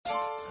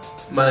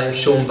My name's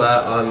Shaun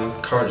Batt. I'm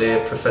currently a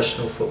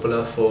professional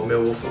footballer for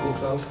Millwall Football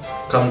Club.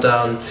 Come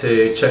down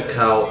to check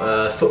out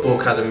a football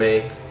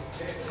academy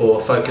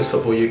for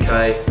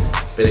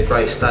FocusFootballUK. Been a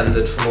great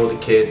standard from all the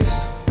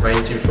kids,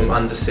 ranging from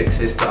under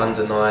 6s to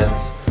under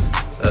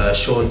 9s.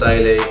 Sean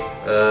Daly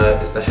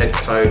is the head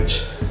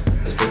coach,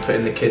 has been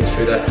putting the kids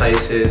through their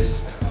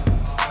paces,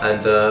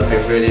 and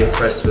been really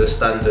impressed with the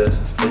standard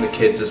from the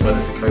kids as well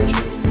as the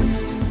coaching.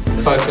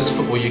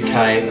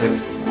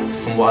 FocusFootballUK,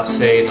 from what I've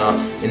seen, are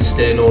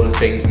instilling all the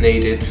things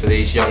needed for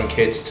these young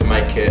kids to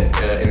make it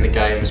in the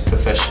game as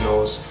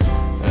professionals.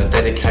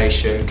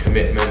 Dedication,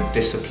 commitment,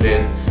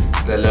 discipline.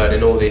 They're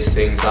learning all these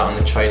things out on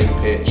the training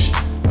pitch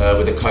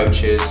with the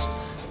coaches,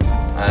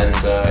 and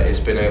it's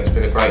been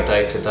a great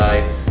day today.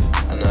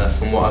 And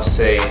from what I've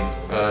seen,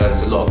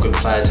 there's a lot of good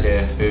players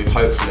here who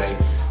hopefully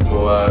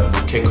will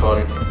kick on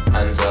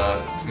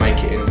and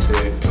make it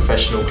into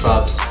professional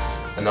clubs,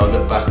 and they'll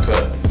look back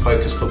at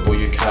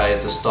FocusFootballUK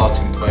as the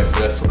starting point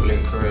for their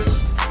footballing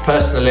careers.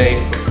 Personally,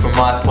 from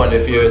my point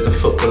of view as a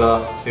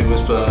footballer who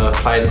was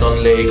playing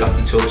non-league up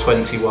until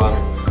 21,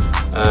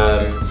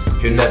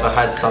 who never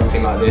had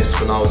something like this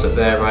when I was at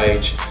their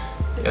age,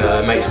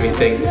 makes me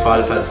think if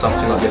I'd have had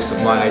something like this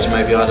at my age,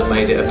 maybe I'd have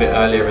made it a bit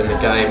earlier in the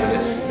game.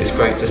 And it's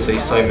great to see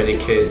so many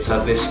kids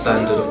have this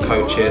standard of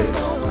coaching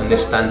and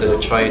this standard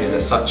of training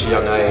at such a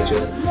young age,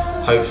 and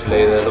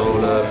hopefully they'll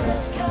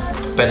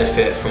all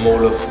benefit from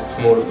all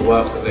of the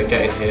work that they're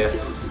getting here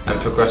and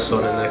progress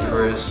on in their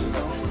careers.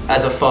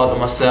 As a father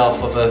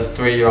myself of a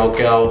 3-year-old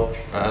girl,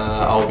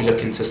 I'll be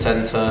looking to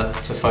send her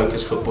to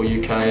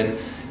FocusFootballUK and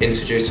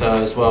introduce her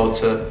as well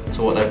to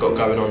what they've got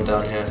going on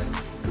down here.